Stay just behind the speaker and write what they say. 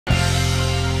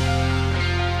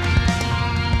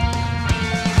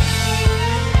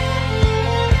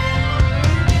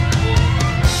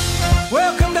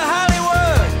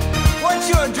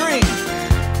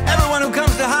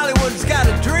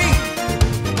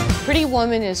Pretty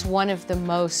Woman is one of the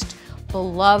most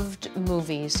beloved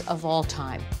movies of all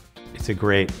time. It's a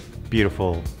great,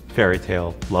 beautiful fairy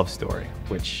tale love story,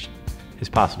 which is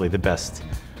possibly the best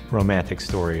romantic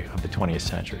story of the 20th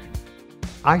century.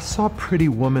 I saw Pretty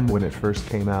Woman when it first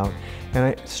came out, and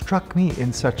it struck me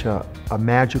in such a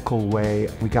magical way.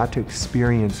 We got to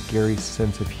experience Garry's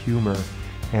sense of humor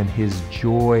and his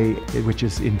joy, which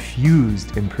is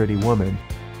infused in Pretty Woman.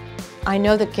 I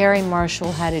know that Garry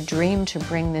Marshall had a dream to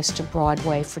bring this to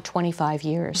Broadway for 25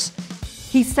 years.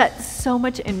 He set so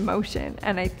much in motion,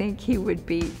 and I think he would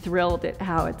be thrilled at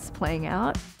how it's playing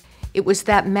out. It was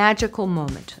that magical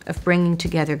moment of bringing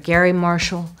together Garry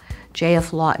Marshall,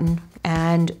 J.F. Lawton,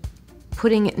 and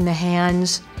putting it in the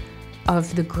hands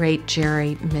of the great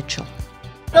Jerry Mitchell.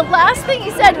 The last thing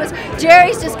he said was,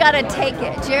 Jerry's just got to take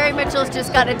it. Jerry Mitchell's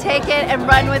just got to take it and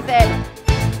run with it.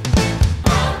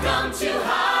 Welcome to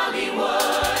Hollywood.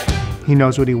 He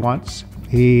knows what he wants.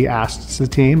 He asks the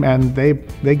team, and they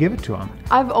give it to him.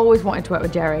 I've always wanted to work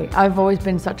with Jerry. I've always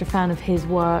been such a fan of his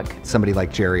work. Somebody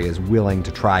like Jerry is willing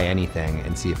to try anything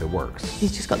and see if it works.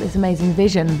 He's just got this amazing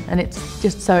vision, and it's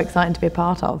just so exciting to be a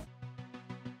part of.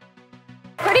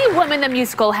 Pretty Woman the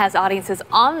musical has audiences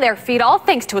on their feet, all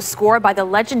thanks to a score by the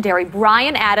legendary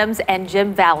Bryan and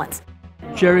Jim Vallance.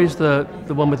 Jerry's the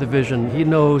one with the vision. He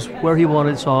knows where he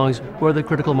wanted songs, where the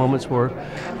critical moments were,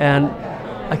 and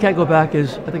I Can't Go Back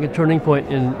is, I think, a turning point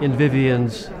in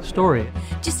Vivian's story.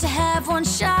 Just to have one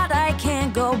shot, I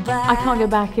can't go back. I Can't Go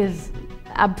Back is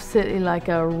absolutely like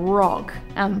a rock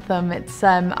anthem. It's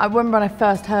I remember when I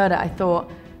first heard it, I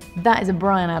thought, that is a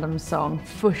Bryan Adams song,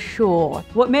 for sure.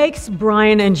 What makes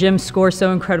Bryan and Jim's score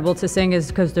so incredible to sing is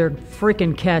because they're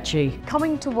freaking catchy.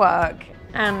 Coming to work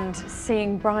and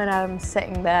seeing Bryan Adams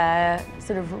sitting there,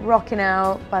 sort of rocking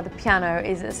out by the piano,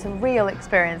 is a surreal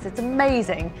experience. It's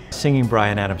amazing. Singing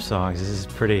Bryan Adams songs is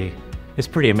pretty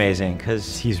amazing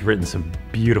because he's written some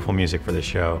beautiful music for the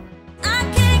show.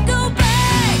 I can't go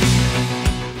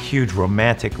back. Huge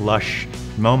romantic, lush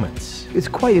moments. It's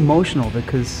quite emotional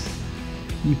because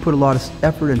you put a lot of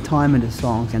effort and time into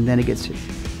songs, and then it gets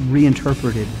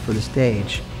reinterpreted for the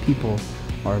stage. People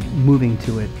are moving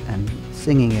to it and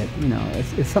singing it. You know,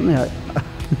 it's something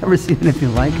I've never seen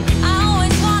anything like it. I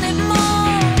always wanted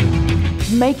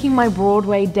more. Making my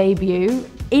Broadway debut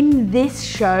in this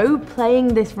show,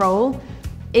 playing this role,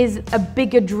 is a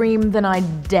bigger dream than I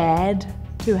dared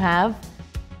to have.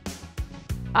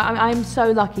 I'm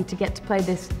so lucky to get to play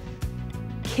this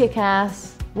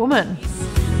kick-ass woman.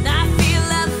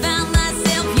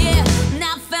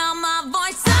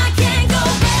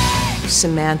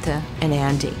 Samantha and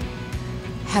Andy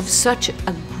have such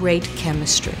a great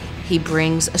chemistry. He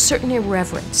brings a certain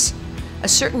irreverence, a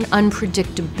certain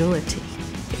unpredictability.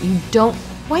 You don't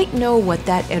quite know what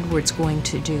that Edward's going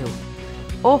to do.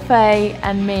 Orfeh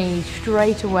and me,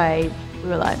 straight away, we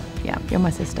were like, yeah, you're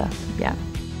my sister, yeah.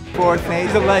 Orfeh,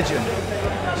 she's a legend.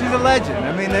 She's a legend.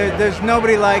 I mean, there's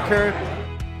nobody like her.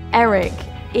 Eric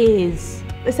is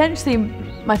essentially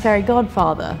my fairy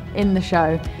godfather in the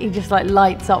show. He just like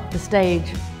lights up the stage.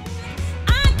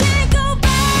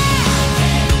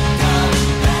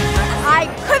 I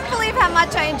couldn't believe how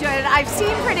much I enjoyed it. I've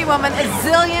seen Pretty Woman a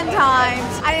zillion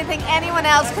times. I didn't think anyone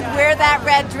else could wear that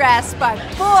red dress, but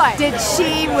boy, did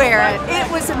she wear it.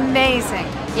 It was amazing.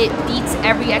 It beats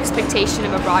every expectation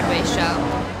of a Broadway show.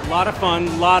 A lot of fun,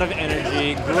 a lot of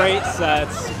energy, great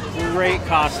sets, great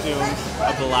costumes,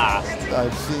 a blast.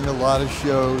 I've seen a lot of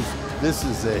shows. This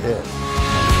is a hit.